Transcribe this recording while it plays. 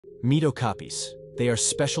Meet okapis. They are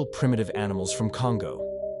special primitive animals from Congo.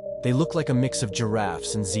 They look like a mix of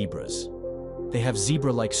giraffes and zebras. They have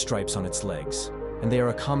zebra-like stripes on its legs, and they are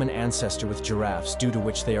a common ancestor with giraffes, due to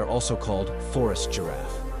which they are also called forest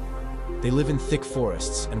giraffe. They live in thick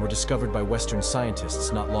forests and were discovered by Western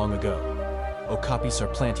scientists not long ago. Okapis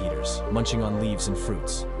are plant eaters, munching on leaves and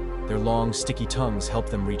fruits. Their long, sticky tongues help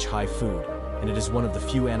them reach high food, and it is one of the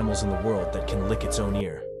few animals in the world that can lick its own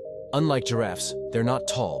ear. Unlike giraffes, they're not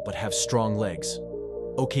tall but have strong legs.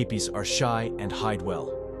 Okapis are shy and hide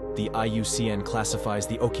well. The IUCN classifies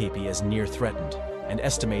the okapi as near threatened and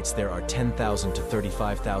estimates there are 10,000 to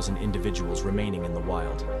 35,000 individuals remaining in the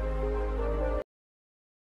wild.